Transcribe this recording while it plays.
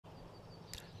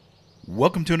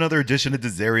Welcome to another edition of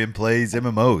Dizzarian Plays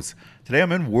MMOs. Today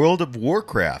I'm in World of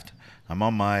Warcraft. I'm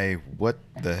on my... what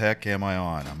the heck am I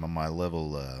on? I'm on my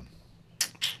level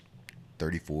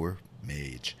 34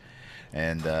 Mage.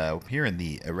 And here in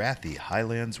the Arathi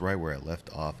Highlands, right where I left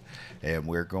off. And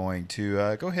we're going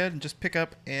to go ahead and just pick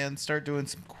up and start doing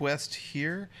some quests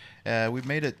here. We've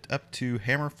made it up to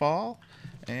Hamerfall.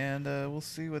 And we'll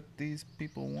see what these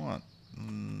people want.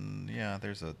 Yeah,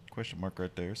 there's a question mark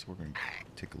right there, so we're going to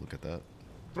take a look at that.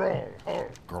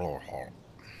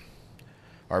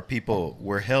 Our people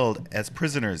were held as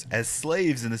prisoners, as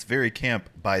slaves in this very camp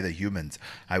by the humans.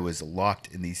 I was locked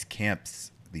in these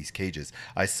camps, these cages.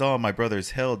 I saw my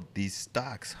brothers held these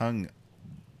stocks hung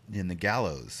in the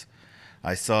gallows.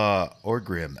 I saw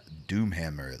Orgrim,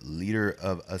 Doomhammer, leader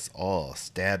of us all,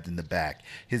 stabbed in the back.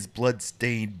 His blood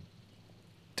stained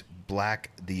black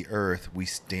the earth we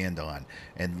stand on,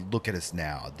 and look at us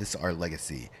now. This is our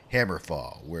legacy,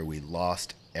 Hamerfall, where we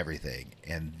lost everything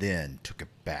and then took it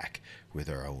back with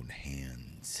our own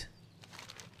hands.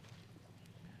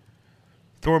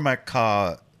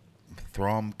 Thormka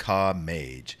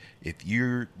Mage, if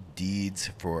your deeds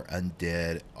for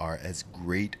undead are as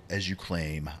great as you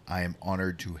claim, I am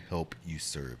honored to help you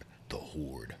serve the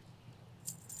Horde.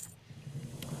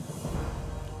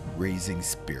 Raising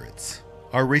spirits.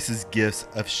 Our race's gifts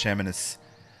of shamanism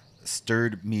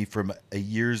stirred me from a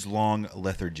years-long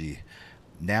lethargy.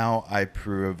 Now I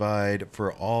provide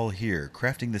for all here,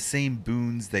 crafting the same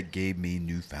boons that gave me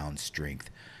newfound strength.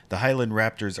 The Highland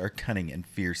Raptors are cunning and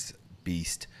fierce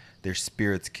beasts. Their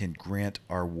spirits can grant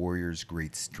our warriors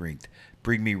great strength.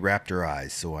 Bring me raptor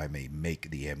eyes so I may make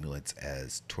the amulets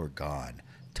as Torgon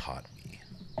taught me.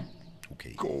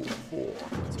 Okay. Go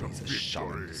forth. So he's a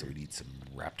shaman, so we need some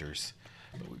raptors.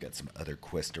 But we've got some other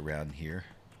quests around here.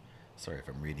 Sorry if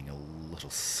I'm reading a little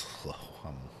slow.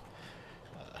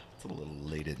 It's a little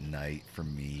late at night for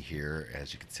me here,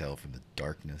 as you can tell from the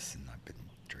darkness, and I've been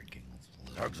drinking a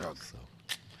little bit, so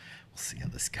we'll see how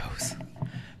this goes.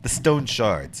 The stone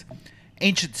shards.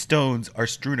 Ancient stones are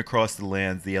strewn across the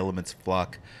lands. The elements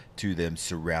flock to them,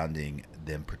 surrounding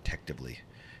them protectively.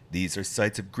 These are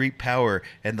sites of great power,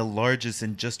 and the largest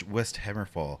in just West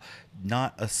Hamerfall.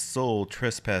 Not a soul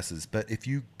trespasses, but if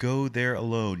you go there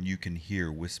alone, you can hear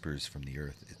whispers from the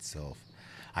earth itself.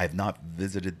 I have not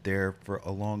visited there for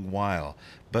a long while,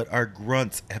 but our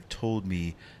grunts have told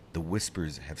me the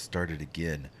whispers have started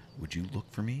again. Would you look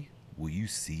for me? Will you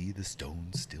see the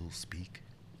stones still speak?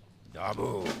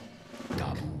 Dabu.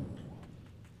 Dabu.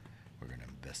 We're going to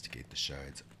investigate the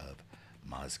shards of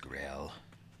Myzrael.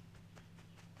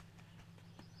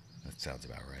 That sounds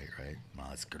about right?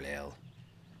 Myzrael.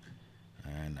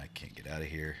 And I can't get out of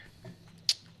here.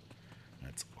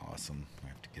 That's awesome. I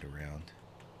have to get around.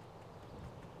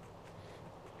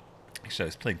 Actually, I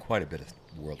was playing quite a bit of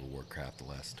World of Warcraft the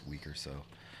last week or so.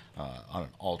 On an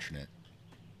alternate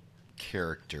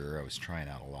character. I was trying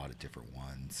out a lot of different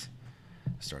ones.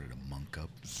 I started a monk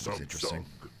up. It was interesting.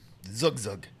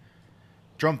 Zug.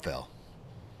 Drumfell.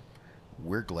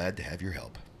 We're glad to have your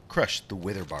help. Crush the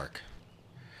Witherbark.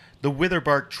 The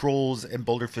Witherbark trolls and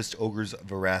Boulderfist ogres of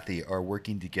Arathi are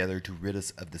working together to rid us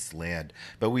of this land,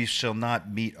 but we shall not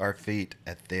meet our fate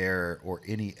at their or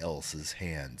any else's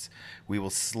hands. We will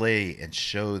slay and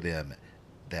show them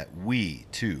that we,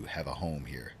 too, have a home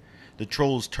here. The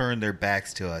trolls turn their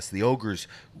backs to us. The ogres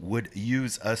would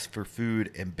use us for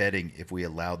food and bedding if we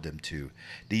allowed them to.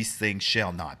 These things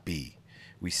shall not be.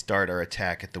 We start our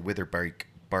attack at the Witherbark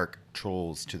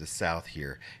trolls to the south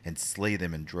here and slay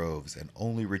them in droves and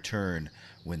only return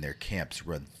when their camps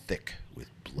run thick with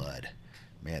blood.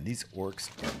 Man, these orcs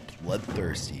are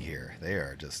bloodthirsty here. They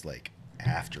are just like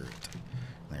after it.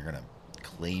 They're gonna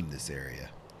claim this area.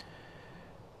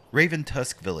 Raven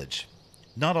Tusk Village.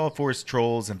 Not all forest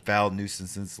trolls and foul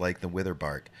nuisances like the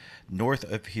Witherbark. North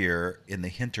of here in the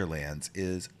hinterlands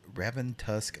is Raven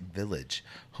Tusk Village,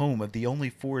 home of the only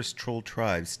forest troll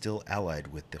tribe still allied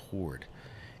with the Horde.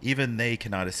 Even they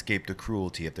cannot escape the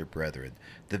cruelty of their brethren.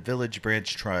 The village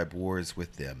branch tribe wars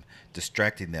with them,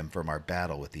 distracting them from our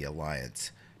battle with the Alliance.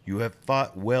 You have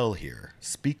fought well here.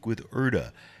 Speak with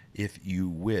Urda if you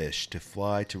wish to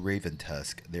fly to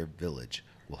Raventusk. Their village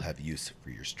will have use for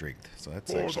your strength. So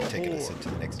that's actually taking us into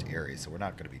the next area, so we're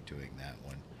not going to be doing that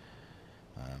one.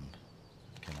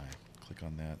 Can I click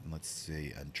on that? And let's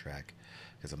see, untrack,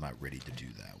 because I'm not ready to do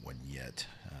that one yet,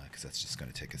 because that's just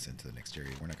going to take us into the next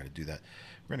area. We're not going to do that.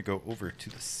 We're going to go over to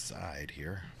the side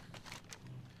here.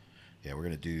 Yeah, we're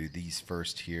going to do these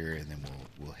first here, and then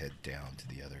we'll head down to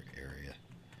the other area.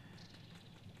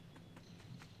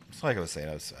 So like I was saying,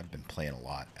 I've been playing a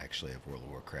lot, actually, of World of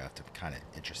Warcraft. I'm kind of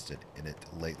interested in it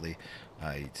lately.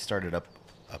 I started up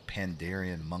a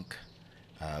Pandarian monk,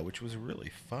 which was really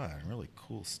fun, really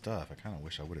cool stuff. I kind of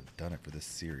wish I would have done it for this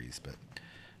series, but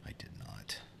I did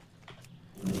not.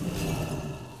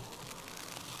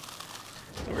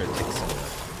 We're going to take some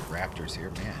raptors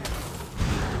here. Man,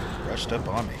 rushed up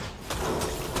on me.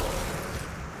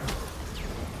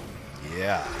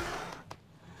 Yeah.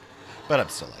 But I'm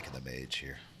still liking the mage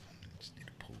here. I just need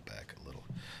to pull back a little.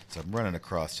 So I'm running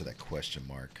across to that question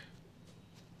mark.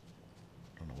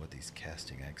 I don't know what these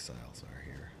casting exiles are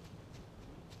here.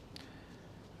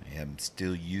 I am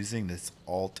still using this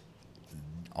Alt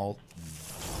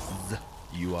Z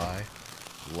UI.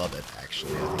 Love it,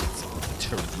 actually. I think it's a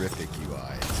terrific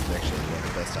UI. It's actually one of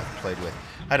the best I've played with.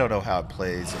 I don't know how it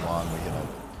plays along with,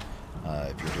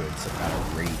 if you're doing some kind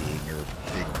of raiding or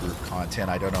big group content.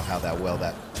 I don't know how well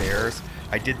that fares.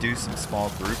 I did do some small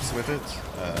groups with it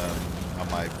on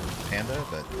my Panda,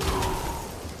 but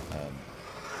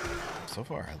so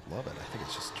far I love it. I think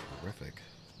it's just terrific.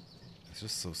 It's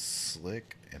just so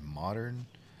slick and modern.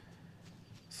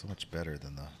 So much better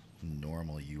than the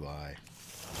normal UI.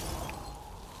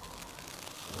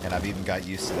 And I've even got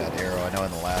used to that arrow. I know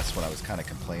in the last one I was kind of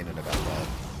complaining about that,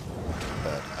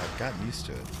 but I've gotten used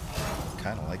to it. I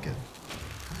kind of like it.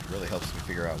 It really helps me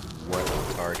figure out what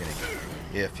I'm targeting.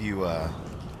 If you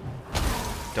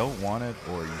don't want it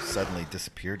or you suddenly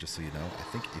disappear, just so you know, I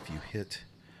think if you hit,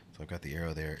 so I've got the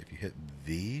arrow there, if you hit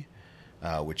V,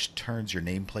 which turns your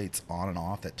nameplates on and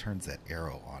off, that turns that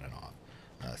arrow on and off.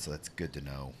 So that's good to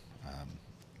know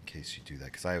in case you do that,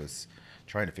 because I was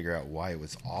trying to figure out why it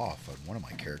was off on one of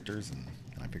my characters, and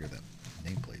I figured that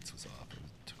nameplates was off. It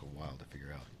took a while to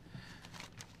figure out.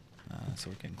 So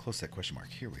we're getting close to that question mark.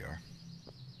 Here we are.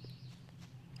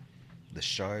 The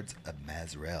Shards of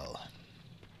Myzrael.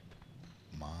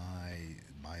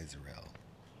 Myzrael.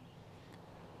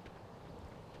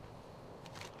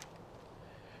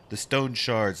 The stone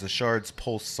shards. The shards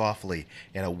pulse softly,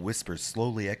 and a whisper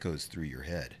slowly echoes through your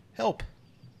head. Help!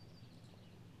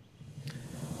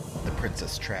 The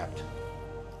princess trapped.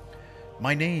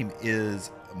 My name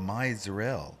is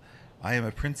Myzrael. I am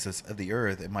a princess of the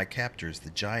earth, and my captors,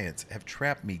 the giants, have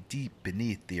trapped me deep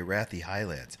beneath the Arathi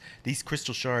highlands. These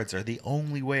crystal shards are the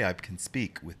only way I can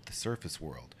speak with the surface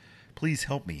world. Please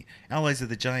help me. Allies of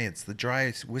the giants, the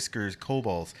dry whiskers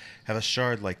kobolds, have a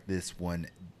shard like this one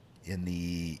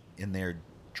in their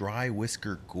dry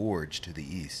whisker gorge to the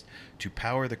east. To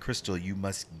power the crystal, you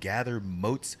must gather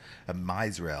motes of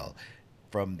Myzrael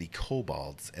from the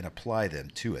kobolds and apply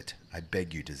them to it. I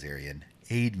beg you, Dizzarian,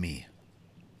 aid me.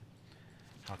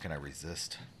 How can I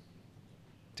resist?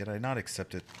 Did I not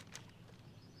accept it?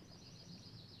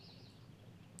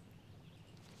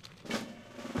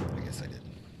 I guess I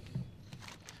didn't.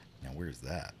 Now where's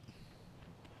that?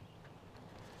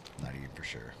 Not even for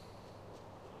sure.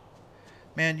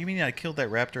 Man, you mean I killed that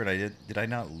raptor and did I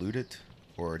not loot it?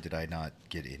 Or did I not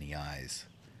get any eyes?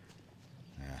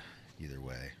 Either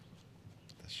way.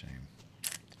 That's a shame.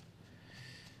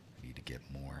 I need to get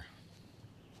more.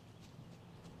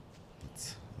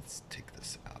 Let's take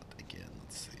this out again.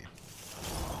 Let's see.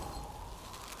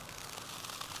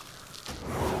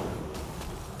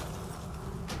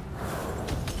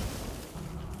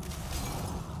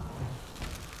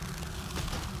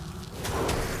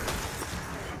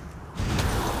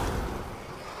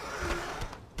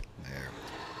 There.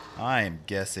 I'm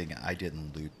guessing I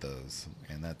didn't loot those,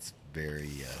 and that's very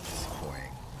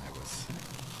disappointing. I was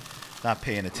not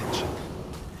paying attention,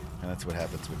 and that's what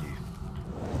happens when you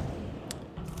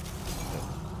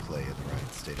play in the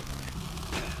right state of mind.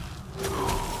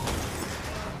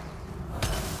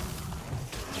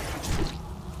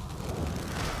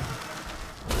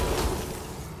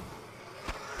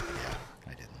 Yeah, I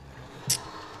didn't.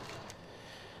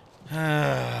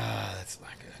 That's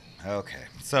not good. Okay,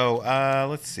 so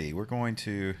let's see. We're going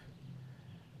to.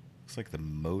 Looks like the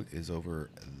moat is over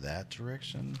that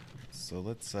direction. So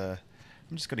let's. I'm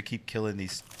just going to keep killing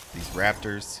these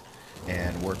raptors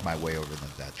and work my way over in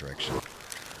that direction.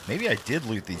 Maybe I did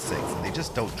loot these things and they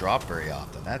just don't drop very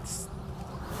often. That's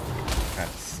kind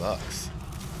of sucks.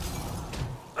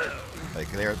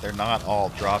 Like they're not all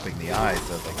dropping the eyes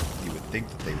that like you would think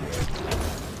that they would.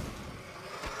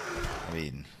 I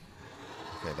mean,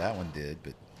 okay, that one did,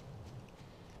 but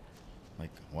like,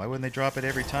 why wouldn't they drop it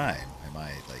every time? Am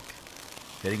I like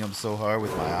hitting them so hard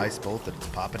with my ice bolt that it's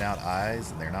popping out eyes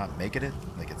and they're not making it?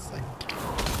 Like it's like,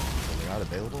 so they're not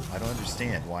available? I don't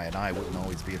understand why an eye wouldn't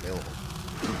always be available.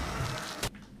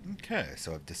 Okay,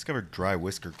 so I've discovered Dry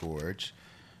Whisker Gorge,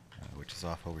 which is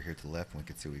off over here to the left. And we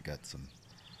can see we've got some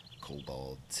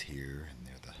kobolds here, and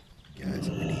they're the guys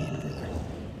that we need for their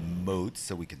moats,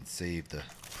 so we can save the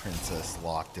princess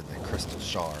locked in the crystal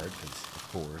shard. Because of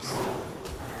course.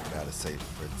 Gotta save the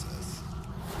princess.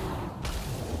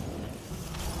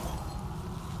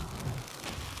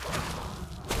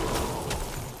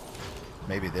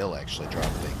 Maybe they'll actually drop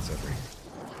things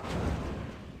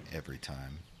every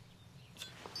time.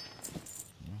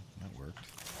 Well, that worked.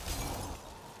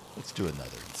 Let's do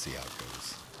another and see how it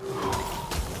goes.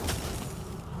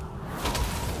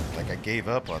 Like, I gave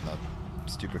up on the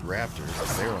stupid raptors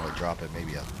because they're only dropping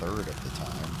maybe a third of the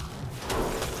time.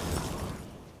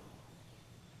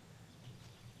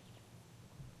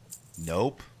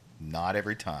 Nope, not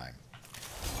every time.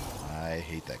 I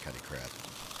hate that kind of crap.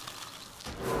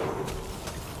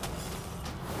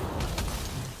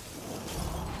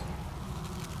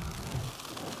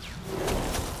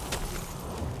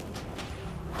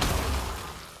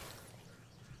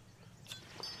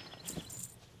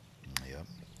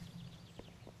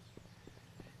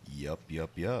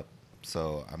 Yup.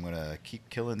 So I'm gonna keep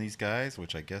killing these guys,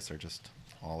 which I guess are just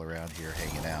all around here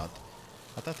hanging out.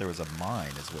 I thought there was a mine,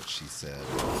 is what she said.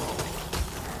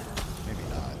 Maybe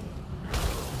not.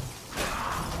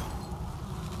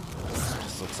 It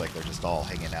just looks like they're just all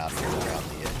hanging out here around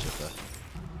the edge of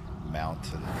the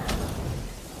mountain.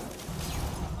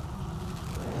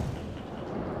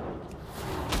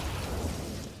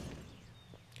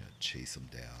 Gotta chase them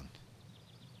down.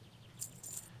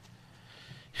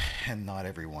 And not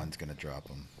everyone's gonna drop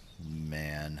them.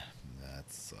 Man,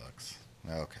 that sucks.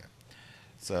 Okay.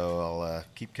 So I'll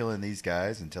keep killing these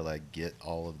guys until I get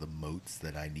all of the moats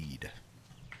that I need.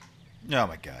 Oh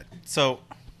my god. So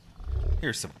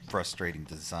here's some frustrating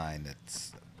design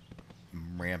that's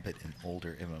rampant in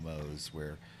older MMOs,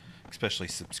 where, especially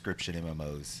subscription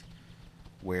MMOs,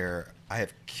 where I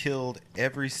have killed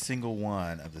every single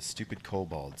one of the stupid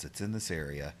kobolds that's in this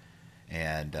area,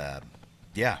 and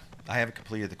yeah, I haven't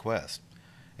completed the quest.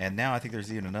 And now I think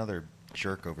there's even another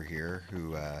jerk over here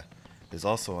who is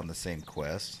also on the same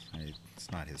quest.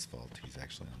 It's not his fault. He's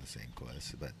actually on the same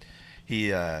quest. But he,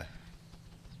 yeah,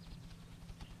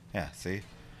 see?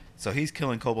 So he's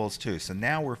killing kobolds too. So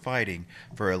now we're fighting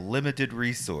for a limited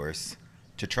resource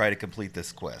to try to complete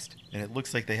this quest. And it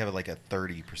looks like they have like a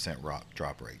 30%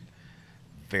 drop rate.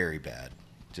 Very bad.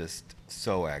 Just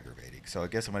so aggravating. So I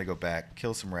guess I'm going to go back,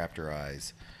 kill some raptor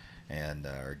eyes, and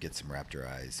or get some raptor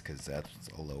eyes, because that's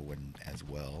a low one as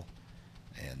well,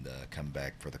 and come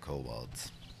back for the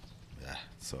kobolds. Ugh,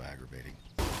 so aggravating.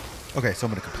 Okay, so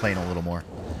I'm going to complain a little more.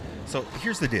 So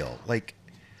here's the deal. Like,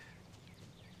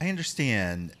 I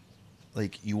understand,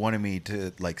 like, you wanted me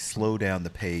to, like, slow down the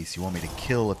pace. You want me to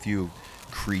kill a few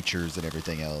creatures and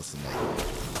everything else, and, like,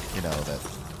 you know, that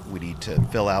we need to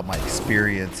fill out my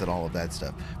experience and all of that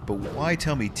stuff. But why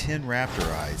tell me 10 raptor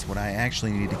eyes when I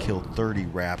actually need to kill 30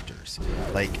 raptors?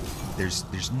 Like,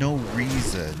 there's no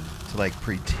reason to, like,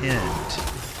 pretend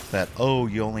that, oh,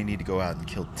 you only need to go out and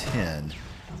kill 10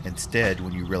 instead,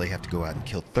 when you really have to go out and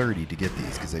kill 30 to get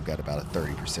these, because they've got about a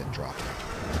 30% drop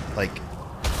rate. Like,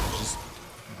 there's just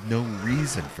no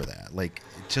reason for that. Like,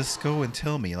 just go and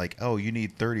tell me, like, oh, you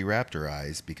need 30 raptor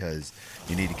eyes because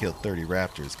you need to kill 30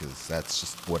 raptors, because that's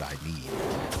just what I need.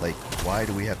 Like, why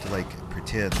do we have to, like,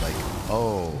 pretend like,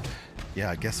 oh,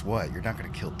 yeah, guess what? You're not going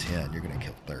to kill 10, you're going to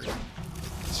kill 30.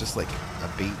 It's just like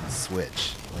a bait and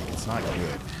switch. Like, it's not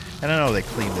good. And I know they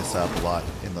cleaned this up a lot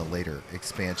in the later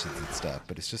expansions and stuff,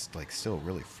 but it's just, like, still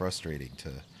really frustrating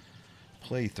to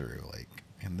play through. Like,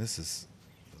 and this is,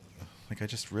 like, I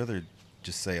just rather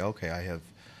just say, okay, I have,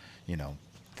 you know,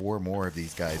 4 more of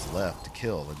these guys left to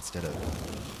kill instead of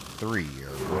 3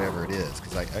 or whatever it is,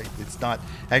 because it's not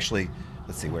actually.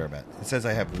 Let's see where I'm at. It says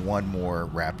I have 1 more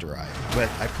raptor eye, but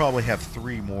I probably have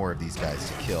 3 more of these guys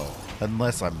to kill,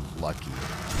 unless I'm lucky,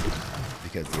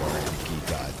 because the RNG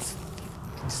gods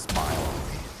smile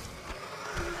at me.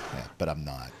 Yeah, but I'm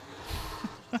not.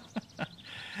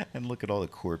 And look at all the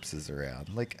corpses around.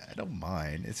 Like, I don't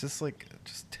mind. It's just like,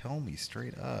 just tell me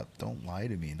straight up. Don't lie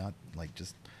to me. Not like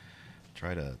just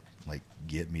try to, like,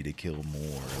 get me to kill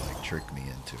more, or, like, trick me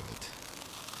into it.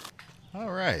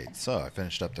 Alright, so I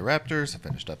finished up the raptors. I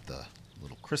finished up the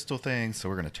little crystal thing. So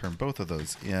we're going to turn both of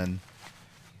those in.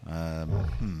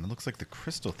 It looks like the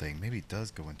crystal thing maybe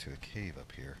does go into a cave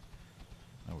up here.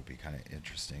 That would be kind of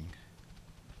interesting.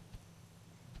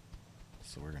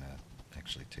 So we're going to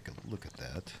actually take a look at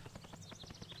that.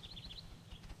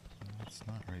 That's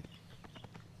not right.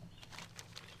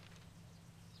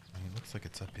 I mean, it looks like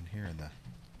it's up in here in the...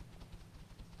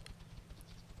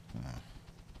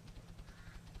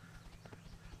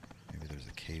 Maybe there's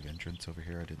a cave entrance over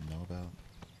here I didn't know about.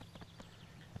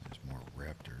 There's more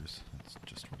raptors. That's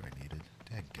just what I needed.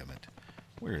 Dadgummit.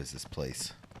 Where is this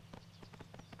place?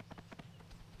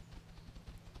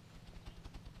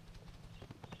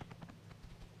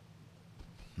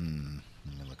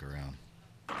 Let me look around.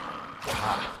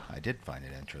 Ah, I did find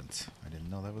an entrance. I didn't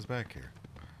know that was back here.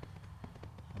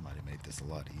 I might have made this a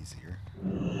lot easier.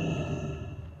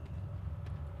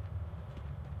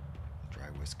 Dry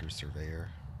Whisker Surveyor.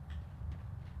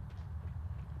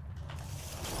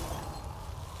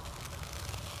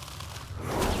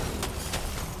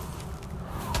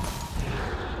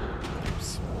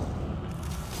 Oops.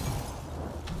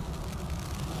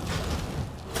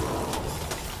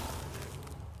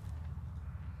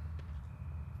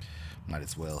 Might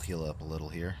as well heal up a little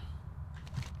here.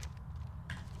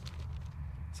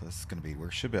 So this is going to be,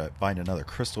 we should find another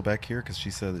crystal back here because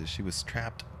she said that she was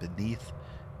trapped beneath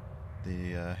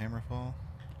the Hamerfall.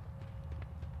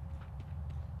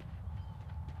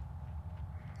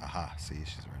 Aha, see,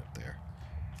 she's right up there.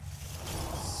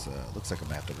 So it looks like I'm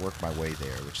going to have to work my way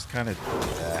there, which is kind of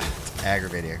it's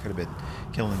aggravating. I could have been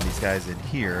killing these guys in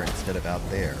here instead of out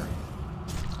there.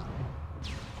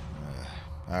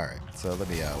 Alright, so let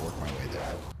me work my way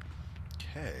there.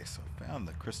 Okay, so found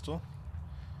the crystal.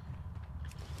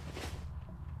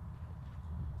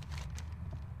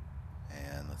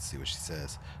 And let's see what she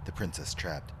says. The princess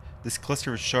trapped. This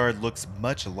cluster of shards looks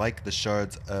much like the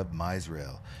shards of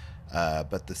Myzrael,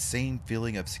 but the same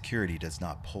feeling of security does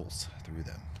not pulse through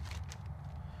them.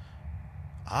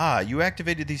 Ah, you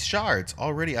activated these shards.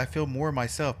 Already I feel more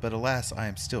myself, but alas, I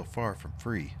am still far from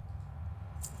free.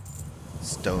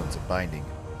 Stones of binding.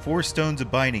 4 stones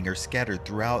of binding are scattered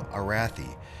throughout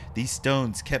Arathi. These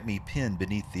stones kept me pinned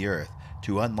beneath the earth.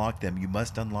 To unlock them, you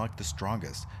must unlock the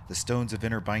strongest, the stones of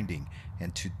inner binding,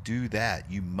 and to do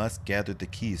that, you must gather the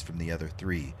keys from the other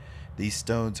 3. These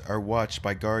stones are watched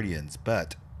by guardians,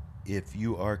 but if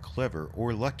you are clever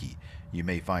or lucky, you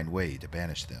may find a way to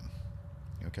banish them.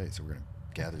 Okay, so we're going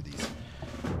to gather these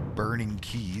burning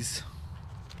keys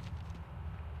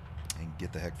and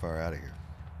get the heck far out of here.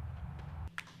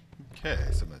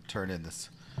 Okay, so I'm going to turn in this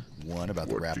one about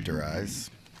the raptor eyes.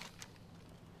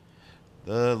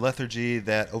 The lethargy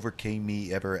that overcame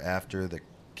me ever after the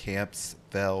camps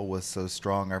fell was so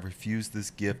strong I refused this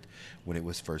gift when it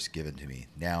was first given to me.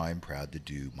 Now I'm proud to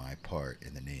do my part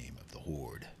in the name of the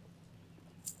Horde.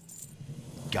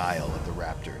 Guile of the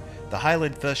Raptor. The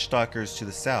Highland Fleshstalkers to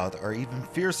the south are even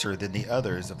fiercer than the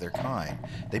others of their kind.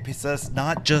 They possess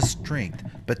not just strength,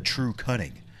 but true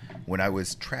cunning. When I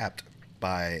was trapped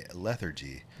by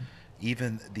lethargy,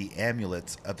 even the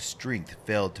amulets of strength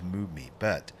failed to move me,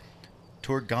 but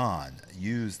Torgon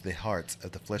used the hearts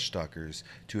of the Fleshstalkers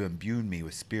to imbue me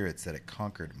with spirits that had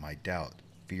conquered my doubt,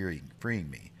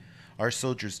 freeing me. Our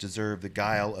soldiers deserve the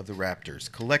guile of the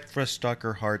raptors. Collect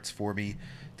Fleshstalker hearts for me,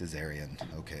 Dizzarian.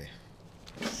 Okay.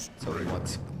 So he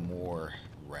wants more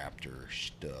raptor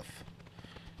stuff.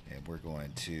 And we're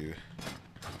going to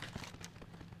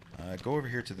go over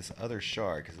here to this other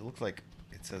shard, because it looks like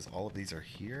it says all of these are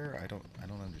here. I don't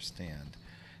understand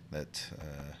that.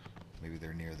 Maybe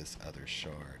they're near this other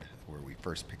shard where we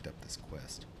first picked up this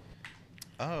quest.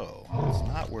 Oh, it's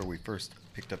not where we first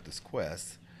picked up this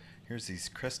quest. Here's these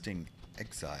cresting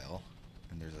exile,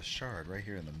 and there's a shard right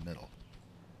here in the middle.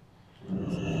 So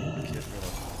let me get rid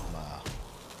of my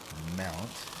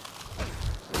mount.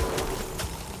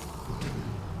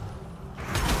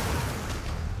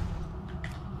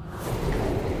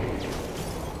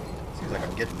 Seems like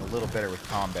I'm getting a little better with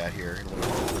combat here.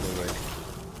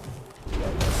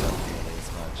 Mess up nearly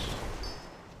as much.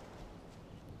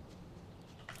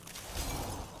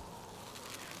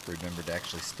 Remember to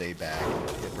actually stay back and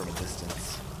hit from a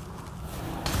distance.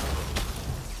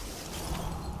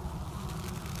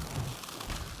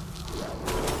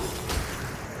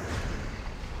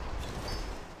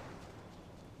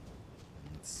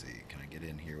 Let's see, can I get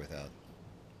in here without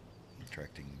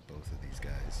attracting both of these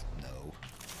guys? No.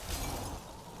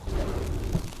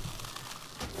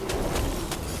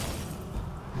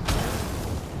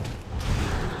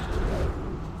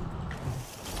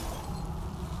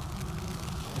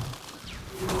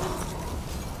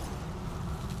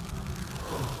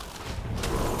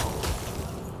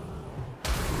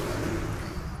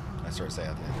 Say,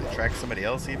 attract somebody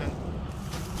else even?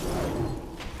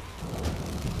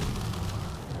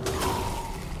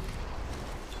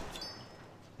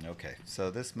 Okay,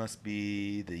 so this must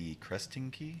be the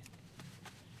cresting key.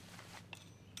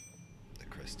 The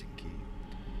cresting key.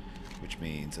 Which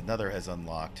means another has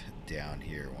unlocked down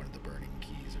here, one of the burning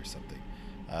keys or something.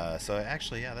 So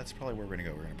actually, yeah, that's probably where we're going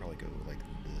to go. We're going to probably go like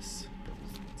this. But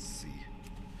let's see.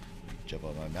 Jump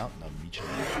on my mountain, I'll meet you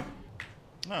there.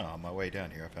 Oh, on my way down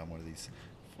here, I found one of these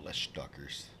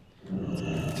Fleshstalkers. Let's go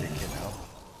ahead and take him out.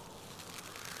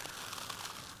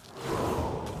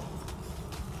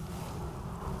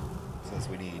 Says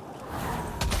we need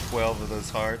 12 of those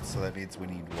hearts, so that means we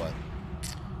need, what,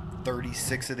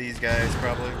 36 of these guys,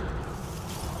 probably?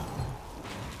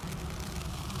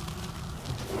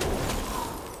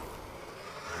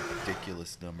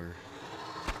 Ridiculous number.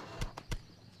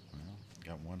 Well,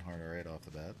 got one heart right off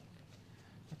the bat.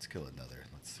 Let's kill another.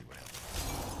 Let's see what happens.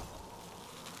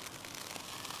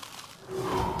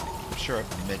 I'm sure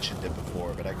I've mentioned it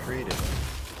before, but I created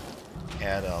an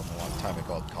add-on a long time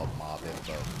ago called Mob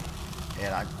Info.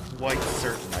 And I'm quite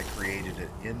certain I created it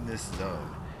in this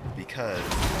zone because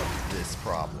of this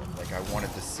problem. Like, I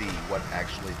wanted to see what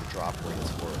actually the drop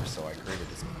rates were, so I created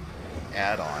this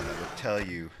add-on that would tell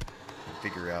you,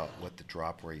 figure out what the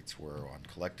drop rates were on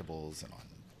collectibles and on,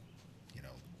 you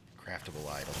know, craftable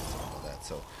items and all that.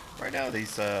 So right now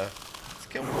these, let's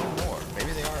kill one more.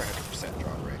 Maybe they are 100%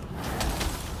 drop rate.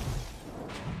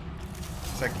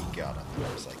 Because I geek out on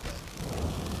numbers like that.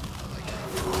 I like that.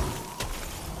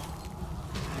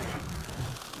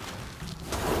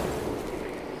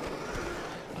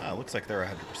 Looks like they're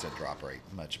 100% drop rate.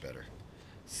 Much better.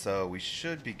 So we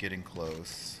should be getting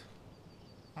close.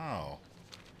 Oh.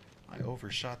 I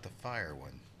overshot the fire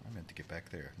one. I meant to get back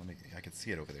there. I can see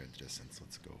it over there in the distance.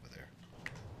 Let's go over there.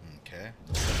 Okay.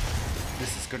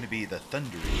 This is going to be the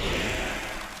thundering one.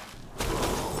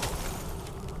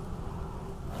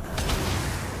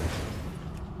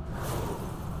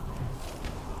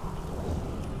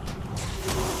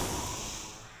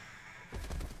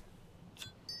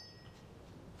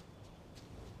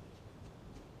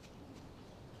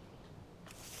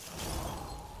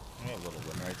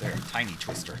 Tiny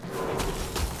twister.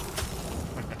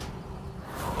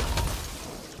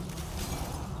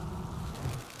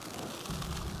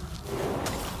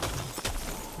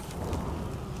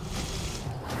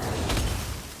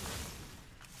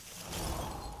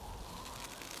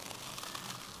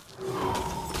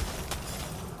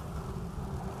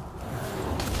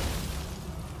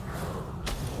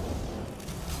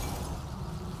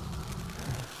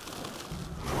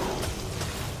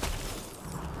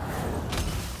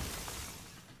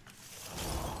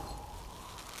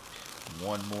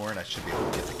 One more and I should be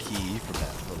able to get the key from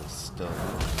that little stone.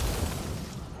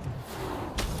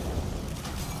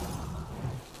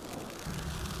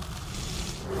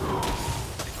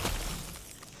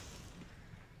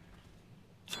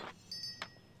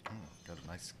 Oh, got a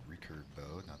nice recurve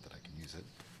bow, not that I can use it.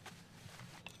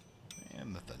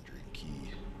 And the thundering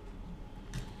key.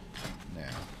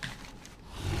 Now,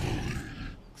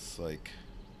 looks like...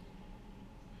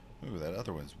 Ooh, that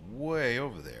other one's way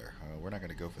over there. We're not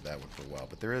going to go for that one for a while,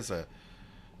 but there is a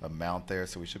mount there,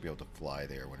 so we should be able to fly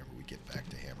there whenever we get back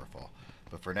to Hamerfall.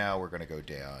 But for now, we're going to go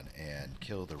down and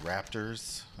kill the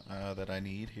raptors that I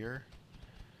need here.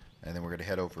 And then we're going to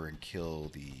head over and kill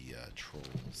the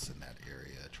trolls in that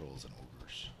area, trolls and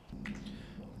ogres.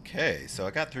 Okay, so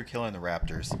I got through killing the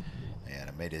raptors, and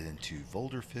I made it into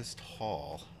Volderfist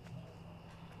Hall,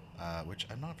 which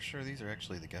I'm not sure these are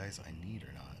actually the guys I need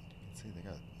or not. You can see they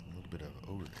got a little bit of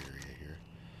ogre area here.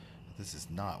 But this is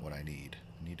not what I need.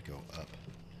 I need to go up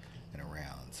and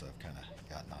around, so I've kind of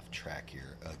gotten off track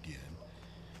here again.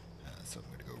 So I'm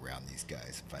going to go around these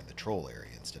guys and find the troll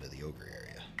area instead of the ogre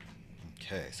area.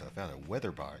 Okay, so I found a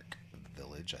Weatherbark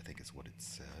village, I think is what it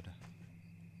said.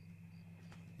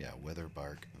 Yeah,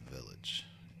 Weatherbark village.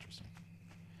 Interesting.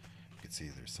 You can see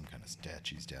there's some kind of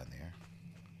statues down there.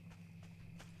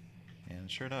 And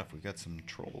sure enough, we've got some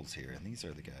trolls here, and these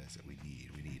are the guys that we need.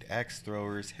 We need axe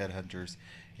throwers, headhunters,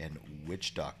 and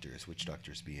witch doctors. Witch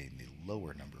doctors being the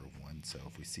lower number of ones, so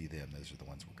if we see them, those are the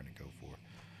ones we're going to go for.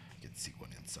 You can see one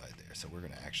inside there. So we're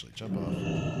going to actually jump off.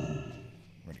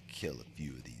 We're going to kill a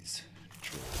few of these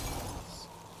trolls.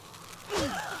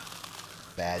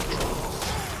 Bad trolls.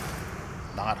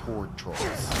 Not horde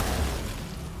trolls.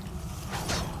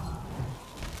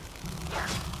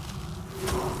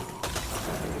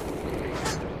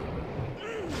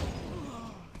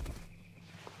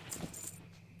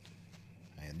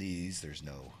 There's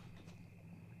no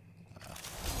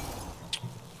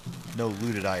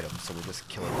looted items, so we're just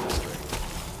killing them straight.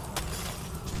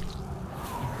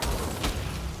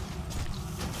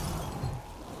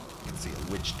 You can see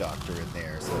a witch doctor in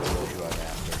there, so that's really who I'm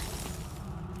after.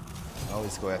 I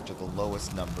always go after the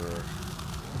lowest number,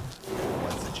 the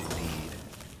ones that you need,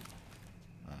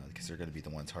 because they're going to be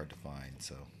the ones hard to find.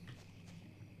 So.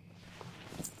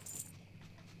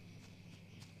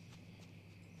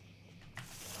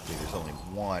 There's only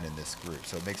one in this group,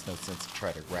 so it makes no sense to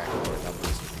try to rack up our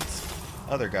numbers with these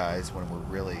other guys when we're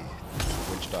really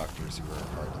witch doctors who are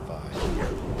hard to find.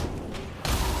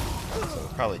 So we'll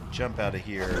probably jump out of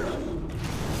here,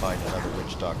 find another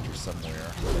witch doctor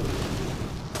somewhere.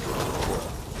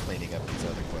 cleaning up these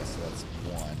other quests. So that's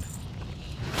one.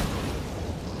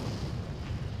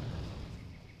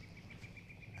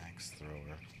 Axe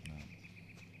thrower. No.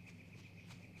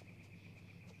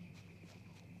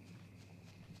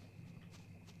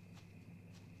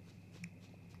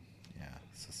 Yeah,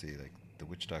 so see, like, the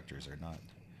witch doctors are not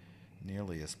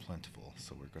nearly as plentiful,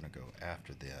 so we're going to go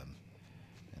after them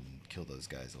and kill those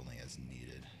guys only as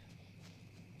needed.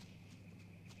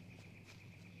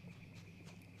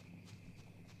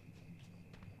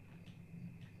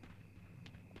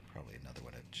 Probably another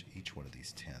one at each one of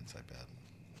these tents, I bet.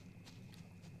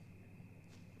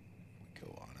 We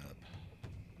go on up.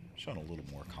 Showing a little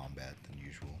more combat than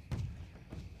usual.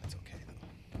 That's okay, though.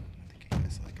 I think you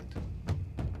guys like it.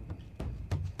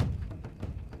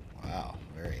 Wow,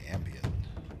 very ambient.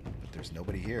 But there's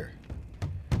nobody here.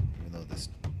 Even though this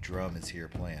drum is here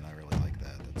playing, I really like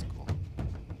that. That's cool.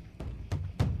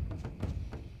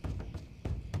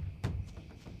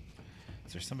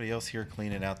 Is there somebody else here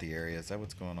cleaning out the area? Is that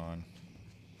what's going on?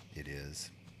 It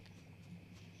is.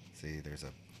 See, there's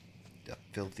a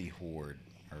filthy horde,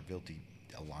 or filthy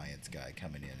alliance guy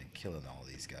coming in and killing all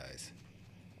these guys.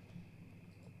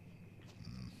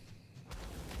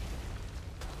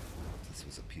 If this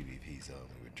was a PvP zone,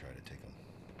 we would try to take them.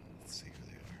 Let's see who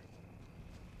they are.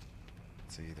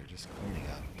 See, they're just cleaning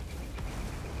up.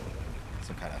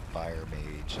 Some kind of fire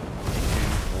mage.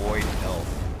 Void elf.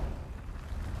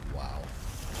 Wow.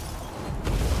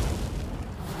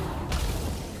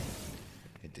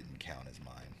 It didn't count as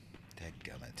mine.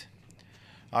 Dadgummit.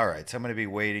 Alright, so I'm going to be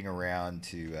waiting around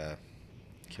to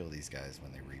kill these guys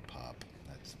when they repop.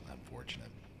 That's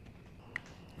unfortunate.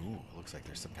 Ooh, it looks like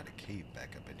there's some kind of cave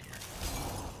back up in here.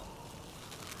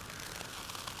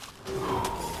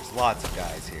 There's lots of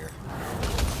guys here.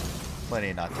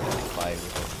 Plenty not to have to fight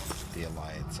with the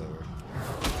Alliance over.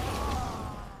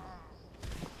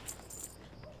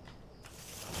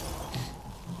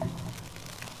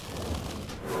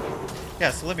 Yeah,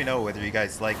 so let me know whether you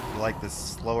guys like this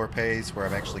slower pace where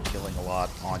I'm actually killing a lot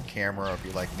on camera, or if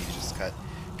you like me to just cut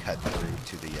through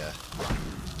to the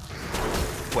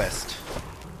quest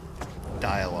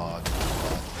dialogue.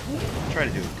 Try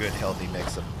to do a good healthy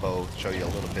mix of both, show you a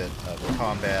little bit of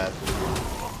combat,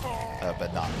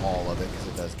 but not all of it, because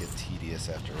it does get tedious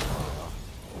after a while.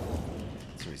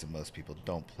 That's the reason most people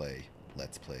don't play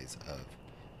Let's Plays of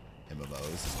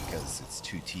MMOs, because it's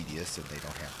too tedious and they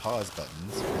don't have pause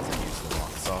buttons because they use the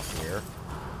wrong software.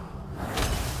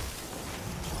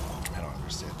 I don't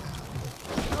understand that.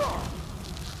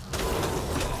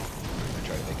 I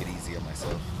try to make it easy on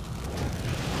myself.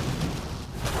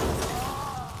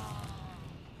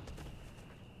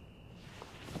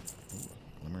 Ooh,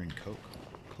 glimmering coke.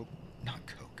 Not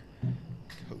coke.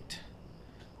 Coat.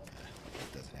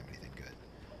 That doesn't have anything good.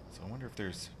 So I wonder if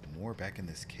there's more back in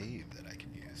this cave that I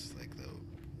can use, like the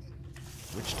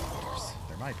witch doctors.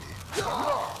 There might be.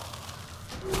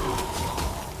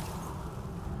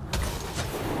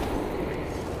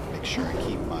 Make sure I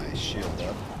keep my shield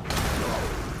up.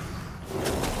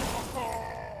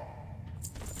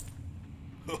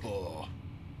 Oh,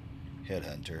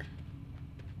 headhunter.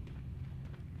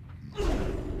 Oh,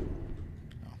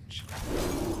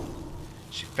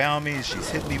 she found me. She's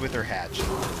hit me with her hatchet,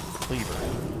 cleaver.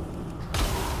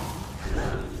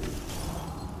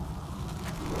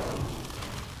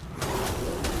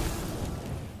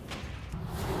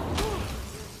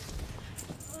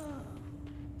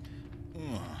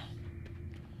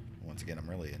 Once again, I'm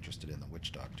really interested in the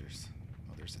witch doctors.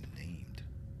 Oh, there's a named.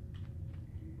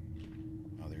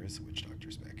 Oh, there is witch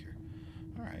doctors back here.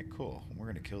 Alright, cool. We're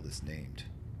going to kill this named.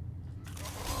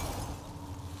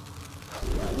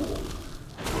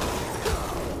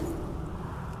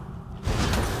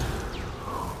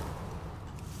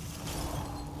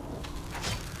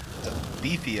 It's a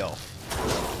beefy elf.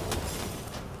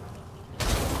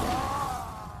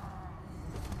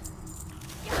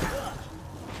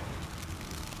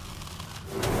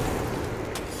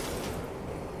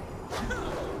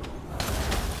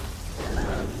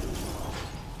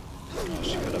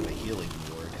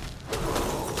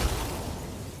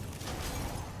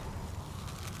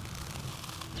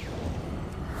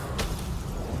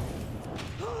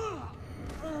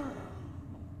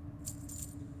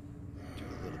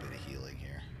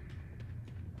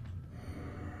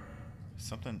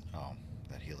 Something... Oh,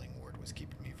 that healing ward was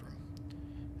keeping me from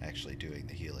actually doing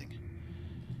the healing.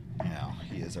 Now,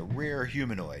 he is a rare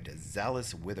humanoid, a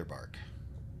Zalus Witherbark.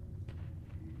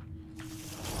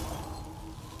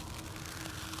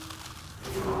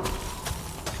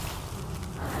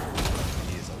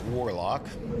 He is a warlock,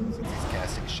 since he's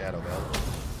casting Shadow Belt.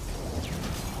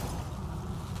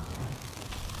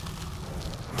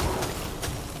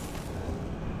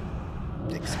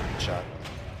 take a screenshot.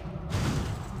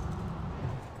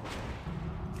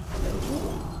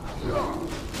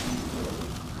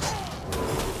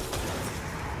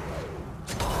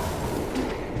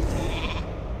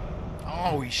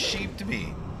 Oh, he sheeped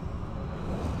me.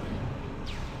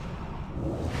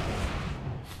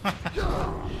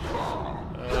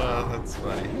 Oh, that's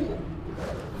funny.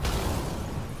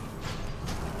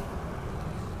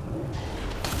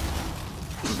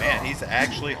 Man, he's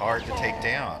actually hard to take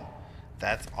down.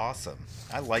 That's awesome.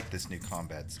 I like this new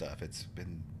combat stuff. It's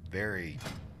been very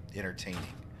entertaining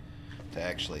to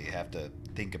actually have to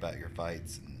think about your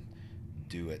fights and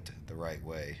do it the right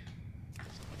way.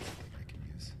 Something I can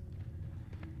use.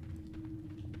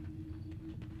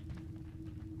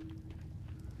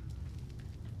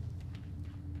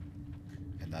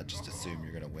 And not just assume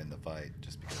you're going to win the fight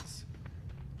just because.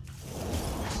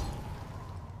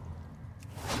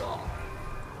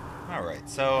 Alright,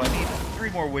 so I need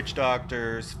 3 more witch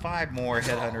doctors, 5 more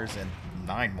headhunters, and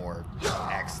 9 more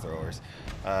axe throwers.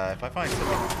 If I find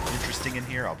something interesting in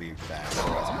here, I'll be back.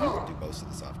 Otherwise, I'm going to do most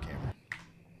of this off camera.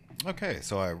 Okay,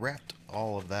 so I wrapped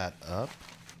all of that up.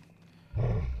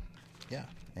 Yeah,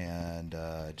 and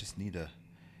just need to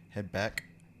head back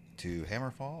to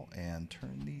Hamerfall and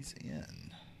turn these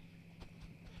in.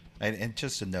 And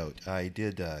just a note, I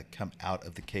did come out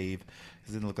of the cave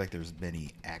because it didn't look like there was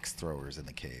many axe throwers in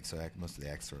the cave. So most of the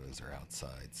axe throwers are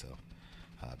outside, so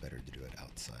better to do it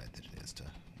outside than it is to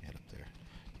head up there.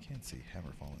 You can see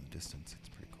Hamerfall in the distance. It's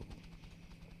pretty cool.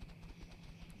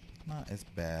 Not as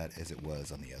bad as it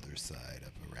was on the other side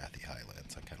of Arathi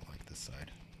Highlands. I kind of like this side.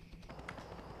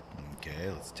 Okay,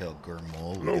 let's tell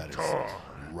Gurmul we got his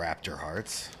raptor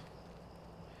hearts.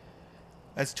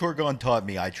 As Torgon taught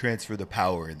me, I transfer the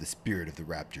power and the spirit of the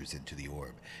raptors into the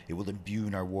orb. It will imbue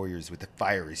our warriors with the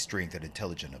fiery strength and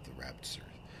intelligence of the raptor.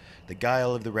 The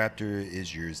guile of the raptor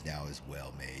is yours now as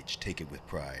well, Mage. Take it with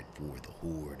pride for the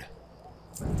Horde.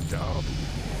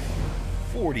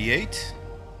 48.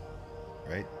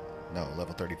 Right? No,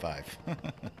 level 35. I don't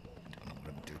know what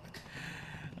I'm doing.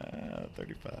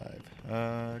 35.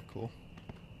 Cool.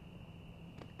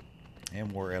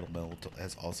 And War Elemental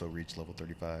has also reached level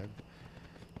 35.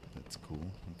 That's cool.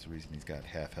 That's the reason he's got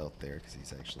half health there, because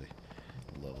he's actually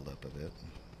leveled up a bit.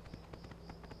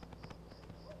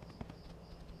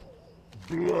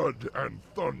 Blood and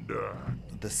thunder.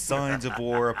 The signs of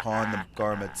war upon the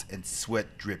garments, and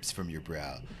sweat drips from your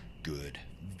brow. Good.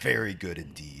 Very good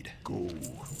indeed. Go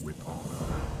with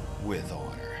honor. With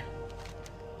honor.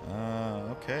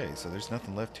 Okay, so there's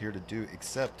nothing left here to do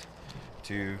except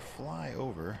to fly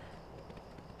over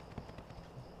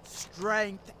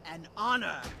strength and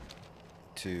honor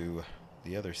to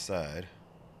the other side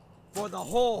for the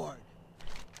Horde,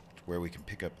 where we can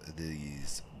pick up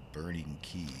these burning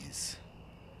keys.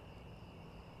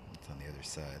 It's on the other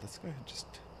side. Let's go ahead and just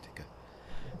take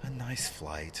a nice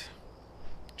flight,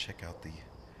 check out the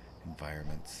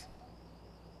environments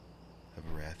of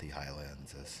Arathi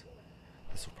Highlands, as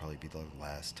this will probably be the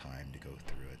last time to go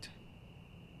through it.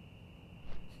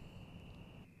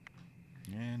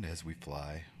 And as we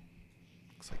fly,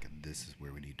 looks like this is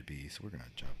where we need to be, so we're going to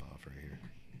jump off right here.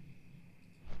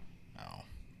 Oh,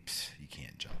 you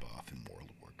can't jump off in World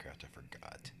of Warcraft, I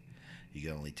forgot. You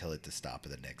can only tell it to stop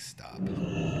at the next stop.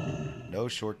 No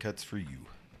shortcuts for you.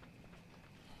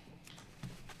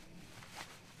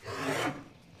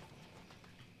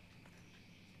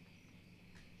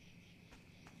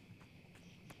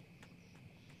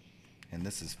 And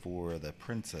this is for the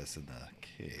princess in the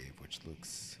cave, which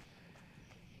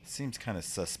seems kind of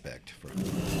suspect for the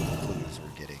clues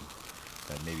we're getting.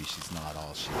 That maybe she's not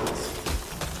all she is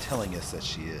telling us that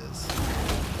she is.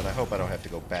 But I hope I don't have to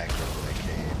go back into that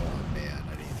cave. Oh man,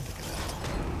 I didn't even think of that.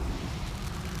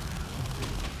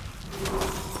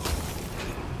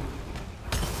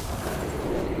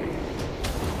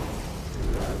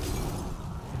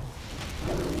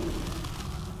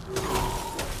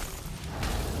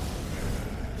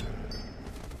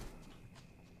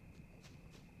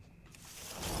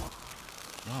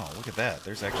 Oh, look at that.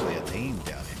 There's actually a name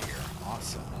down in here.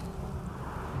 Awesome.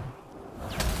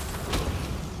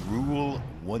 Rule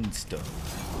One Stone.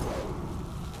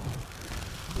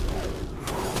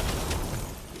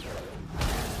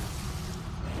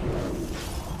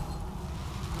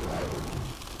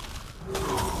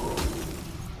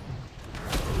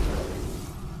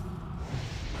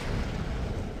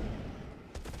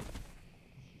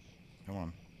 Come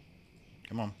on.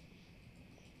 Come on.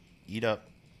 Eat up.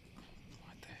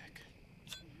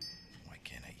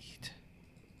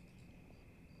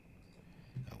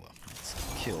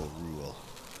 Kill rule.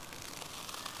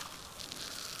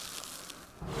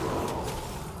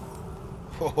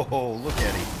 Oh, look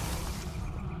at him.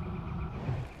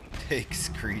 Take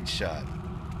screenshot.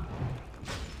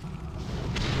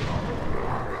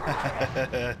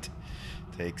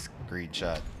 Take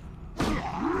screenshot.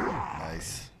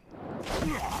 Nice.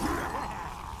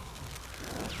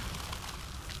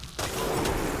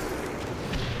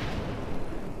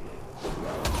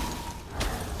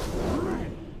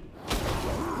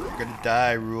 You're gonna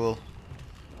die, Rule.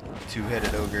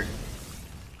 Two-headed ogre.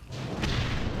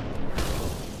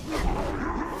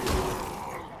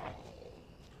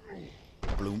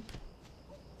 Bloomp.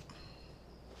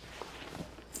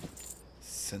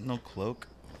 Sentinel cloak.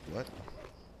 What?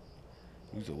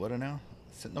 Who's a what now?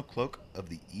 Sentinel cloak of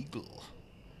the eagle.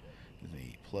 Gives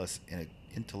me plus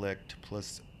intellect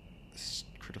plus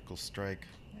critical strike.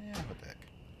 What the heck?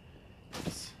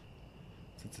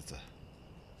 Since it's a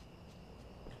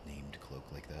named cloak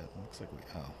like that, looks like we.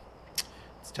 Oh,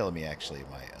 it's telling me actually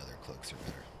my other cloaks are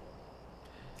better.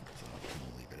 So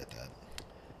we'll leave it at that.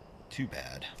 Too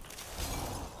bad.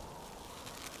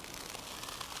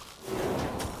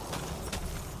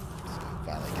 So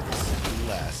finally get this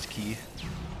last key.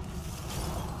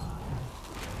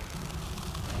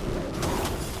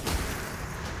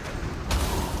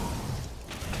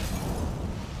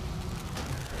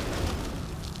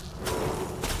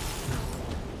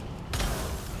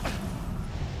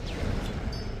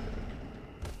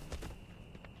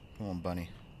 Come on, bunny.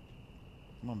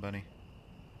 Come on, bunny.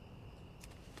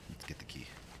 Let's get the key.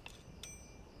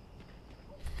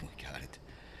 We got it.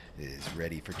 It is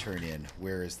ready for turn in.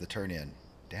 Where is the turn in?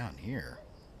 Down here.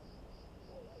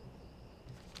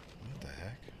 What the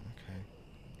heck? Okay.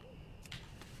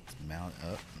 Let's mount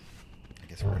up. I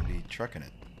guess we're going to be trucking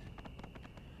it.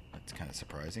 That's kind of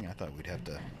surprising. I thought we'd have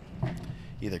to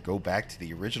either go back to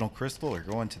the original crystal or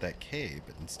go into that cave,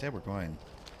 but instead we're going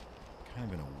kind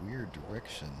of in a weird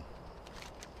direction.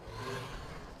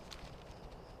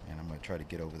 And I'm going to try to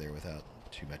get over there without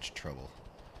too much trouble.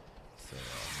 So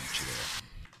I'll meet you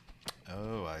there.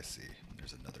 Oh, I see.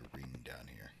 There's another ring down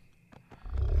here.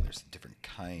 And there's a different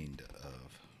kind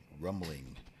of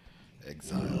rumbling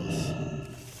exiles.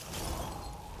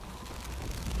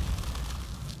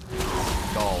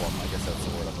 Golem, I guess that's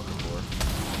the word I'm looking for.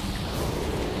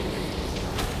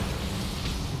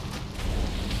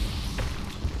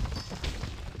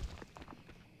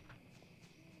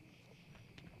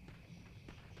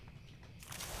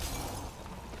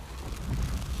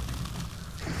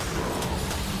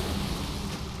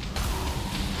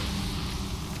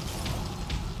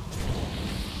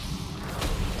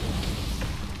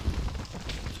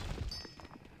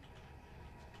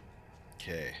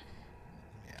 Okay.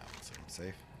 Yeah, so I'm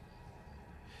safe.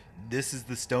 This is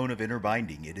the stone of inner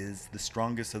binding. It is the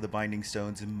strongest of the binding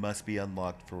stones and must be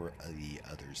unlocked for the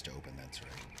others to open. That's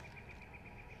right.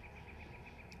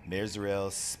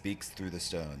 Myzrael speaks through the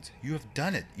stones. You have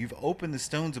done it. You've opened the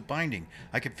stones of binding.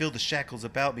 I can feel the shackles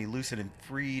about me loosen and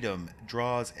freedom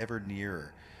draws ever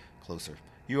nearer. Closer.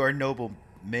 You are noble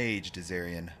Mage,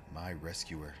 Dizzarian, my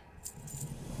rescuer.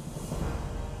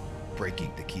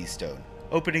 Breaking the keystone.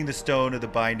 Opening the stone of the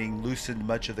binding loosened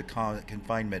much of the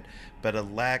confinement, but a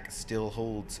lack still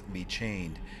holds me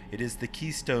chained. It is the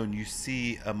keystone you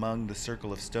see among the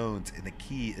circle of stones, and the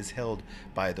key is held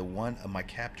by the one of my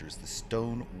captors, the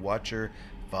stone watcher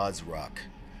Vazrak.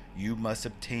 You must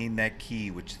obtain that key,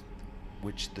 which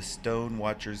the stone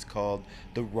watchers called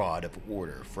the Rod of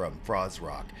Order from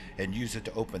Vazrak, and use it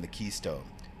to open the keystone.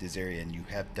 Dizzarian, you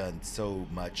have done so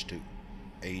much to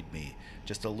aid me.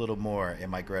 Just a little more,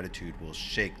 and my gratitude will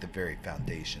shake the very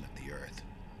foundation of the earth.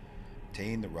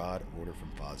 Obtain the Rod Order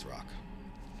from Vazrak.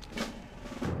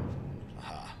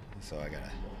 Aha. So I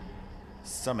gotta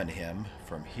summon him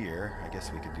from here. I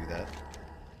guess we could do that.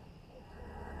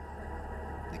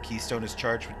 The keystone is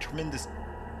charged with tremendous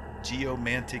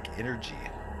geomantic energy.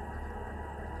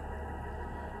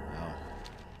 Oh.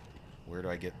 Where do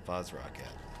I get Vazrak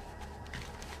at?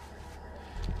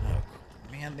 Oh,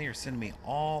 man, they are sending me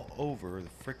all over the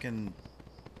frickin'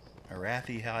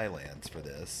 Arathi Highlands for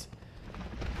this.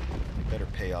 They better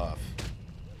pay off.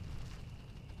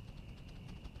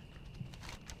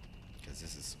 Because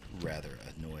this is rather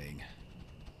annoying.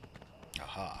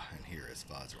 Aha, and here is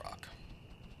Vazrak.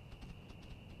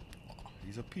 Oh,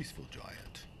 he's a peaceful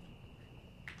giant.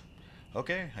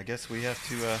 Okay, I guess we have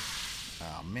to,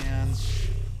 oh man.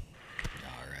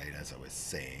 Alright, as I was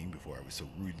saying before I was so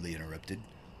rudely interrupted,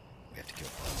 we have to kill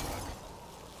Vazrak.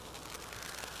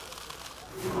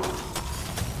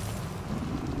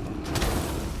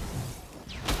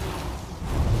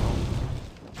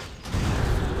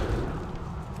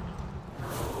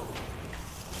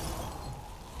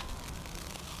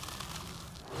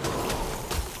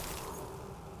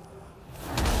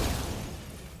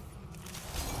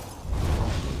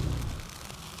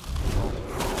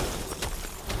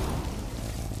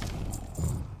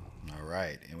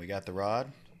 got the rod?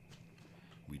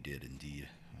 We did indeed.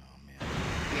 Oh man.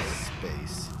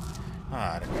 Space.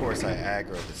 Ah, and of course I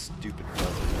aggro this stupid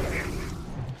puzzle.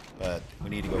 But we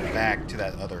need to go back to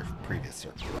that other previous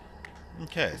circle.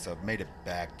 Okay, so I've made it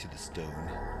back to the stone.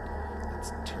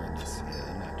 Let's turn this in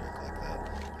after I click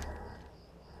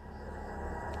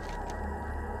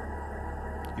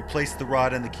that. You place the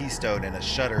rod in the keystone and a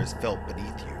shudder is felt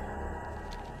beneath you.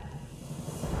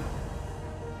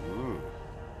 Ooh.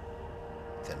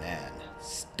 Thanan.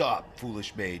 Stop,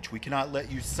 foolish mage. We cannot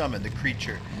let you summon the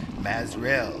creature,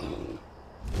 Myzrael.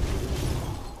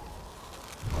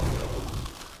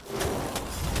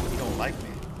 You don't like me.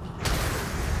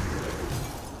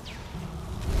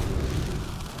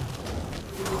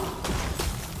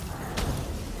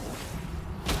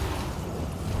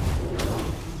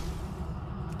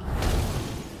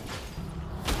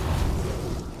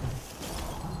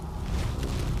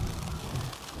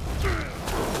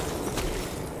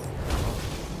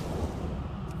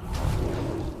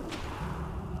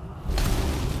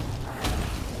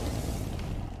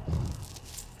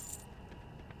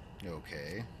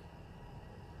 Okay.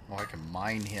 Oh, I can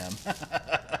mine him.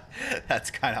 That's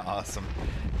kind of awesome.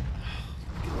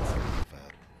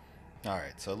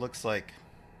 Alright, so it looks like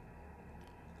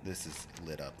this is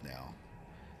lit up now.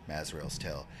 Myzrael's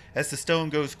tale. As the stone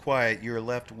goes quiet, you are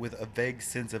left with a vague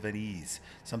sense of unease.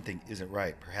 Something isn't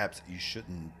right. Perhaps you should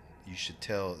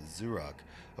tell Zurok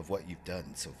of what you've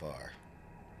done so far.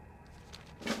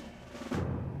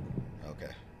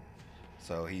 Okay.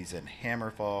 So he's in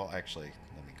Hamerfall. Actually,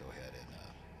 let me go ahead and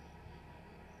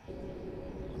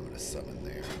I'm going to summon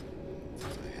there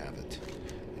since I have it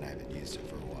and I haven't used it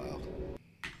for a while.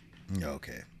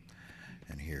 Okay.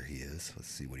 And here he is. Let's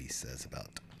see what he says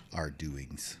about our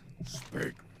doings.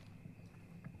 Speak.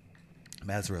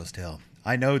 Myzrael's tale.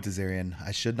 I know, Dizzarian.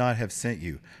 I should not have sent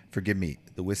you. Forgive me.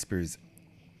 The whispers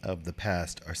of the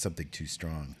past are something too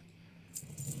strong.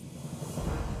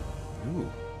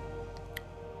 Ooh.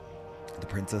 The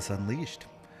Princess Unleashed.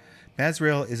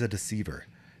 Myzrael is a deceiver.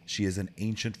 She is an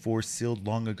ancient force sealed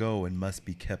long ago and must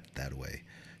be kept that way.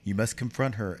 You must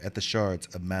confront her at the shards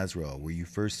of Myzrael, where you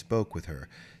first spoke with her.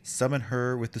 Summon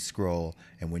her with the scroll,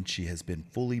 and when she has been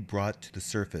fully brought to the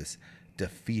surface,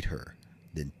 defeat her.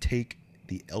 Then take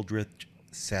the eldritch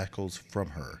shackles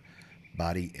from her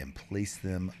body and place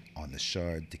them on the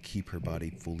shard to keep her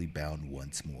body fully bound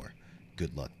once more.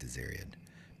 Good luck, Dizzarian.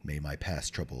 May my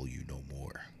past trouble you no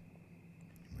more.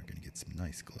 We're going to get some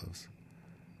nice gloves.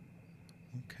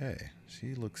 Okay,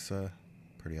 she looks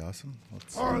pretty awesome.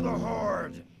 Let's For the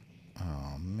Horde!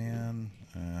 Oh, man.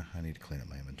 I need to clean up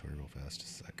my inventory real fast.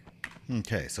 Just a sec.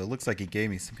 Okay, so it looks like he gave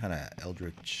me some kind of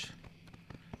eldritch...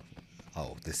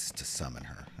 Oh, this is to summon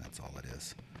her. That's all it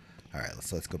is. Alright,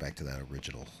 let's go back to that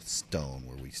original stone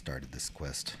where we started this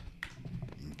quest.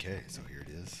 Okay, so here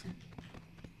it is.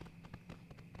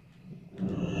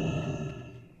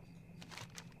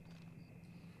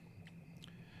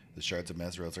 The shards of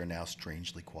Myzrael are now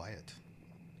strangely quiet.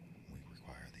 We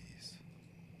require these.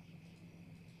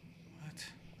 What?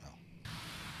 Oh.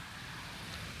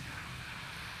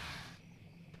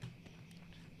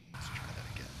 Let's try that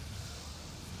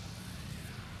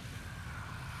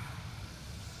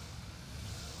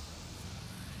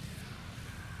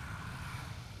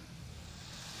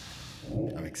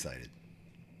again. I'm excited.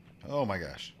 Oh my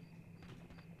gosh.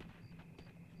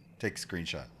 Take a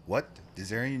screenshot. What?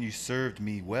 Dizzarian, you served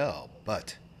me well,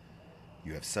 but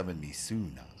you have summoned me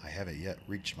soon. I haven't yet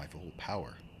reached my full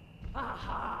power.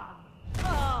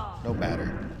 No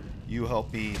matter. You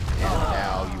help me, and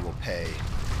now you will pay.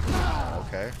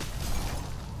 Okay.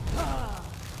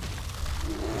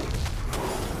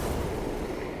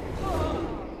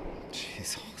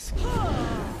 She's awesome.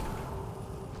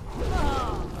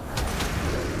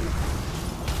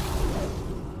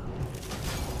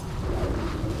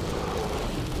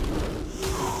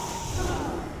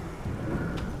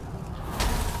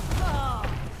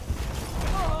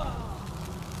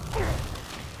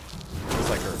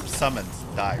 Summons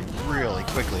die really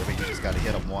quickly. I mean, you just got to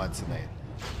hit them once and they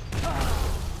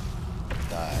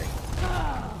die.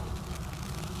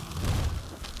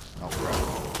 Oh crap!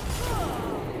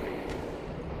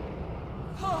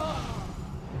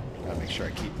 Gotta make sure I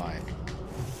keep my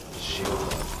shield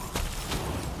up.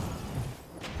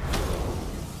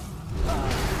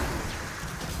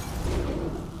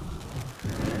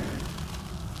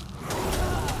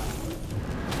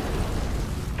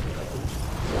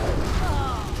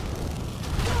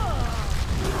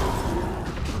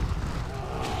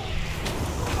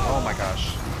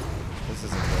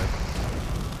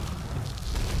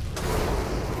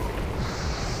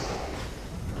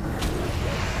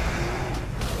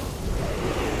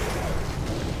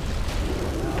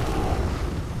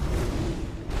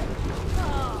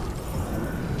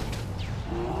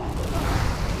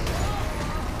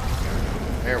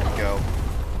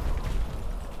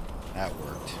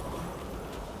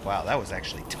 Wow, that was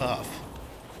actually tough.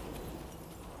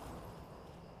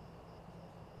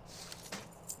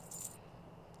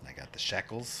 I got the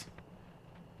shackles.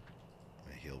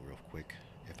 I'm gonna heal real quick.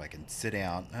 If I can sit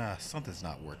down. Something's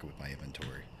not working with my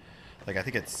inventory. Like, I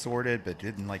think it's sorted, but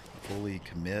didn't, like, fully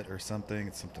commit or something.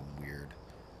 It's something weird.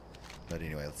 But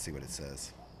anyway, let's see what it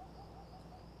says.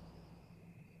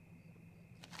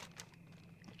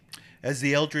 As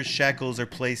the eldritch shackles are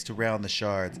placed around the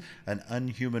shards, an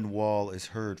unhuman wail is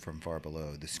heard from far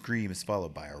below. The scream is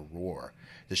followed by a roar.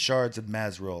 The shards of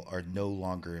Myzrael are no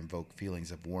longer invoke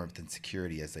feelings of warmth and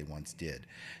security as they once did.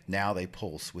 Now they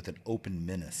pulse with an open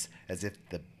menace, as if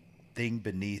the thing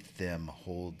beneath them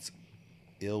holds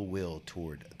ill will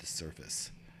toward the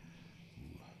surface.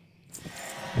 Ooh.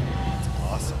 That's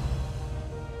awesome.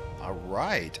 All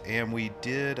right, and we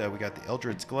did. We got the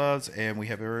Eldritch gloves, and we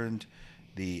have earned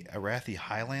the Arathi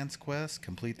Highlands quest.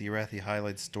 Complete the Arathi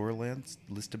Highlands storylands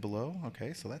listed below.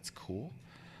 Okay, so that's cool.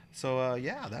 So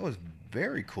yeah, that was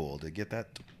very cool to get that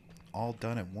all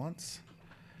done at once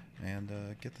and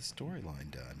get the storyline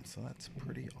done. So that's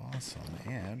pretty awesome.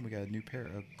 And we got a new pair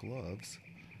of gloves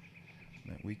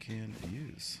that we can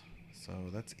use. So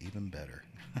that's even better.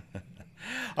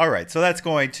 All right, so that's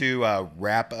going to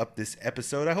wrap up this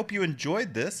episode. I hope you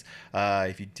enjoyed this.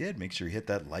 If you did, make sure you hit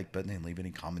that like button and leave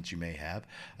any comments you may have.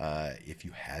 If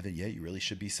you haven't yet, you really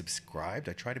should be subscribed.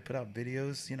 I try to put out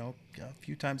videos, you know, a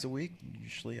few times a week.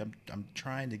 Usually I'm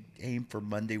trying to aim for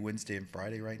Monday, Wednesday, and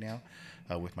Friday right now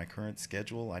with my current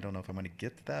schedule. I don't know if I'm going to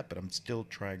get to that, but I'm still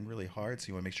trying really hard. So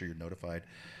you want to make sure you're notified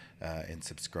and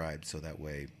subscribed so that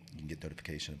way you can get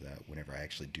notification of that whenever I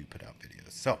actually do put out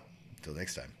videos. So until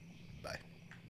next time.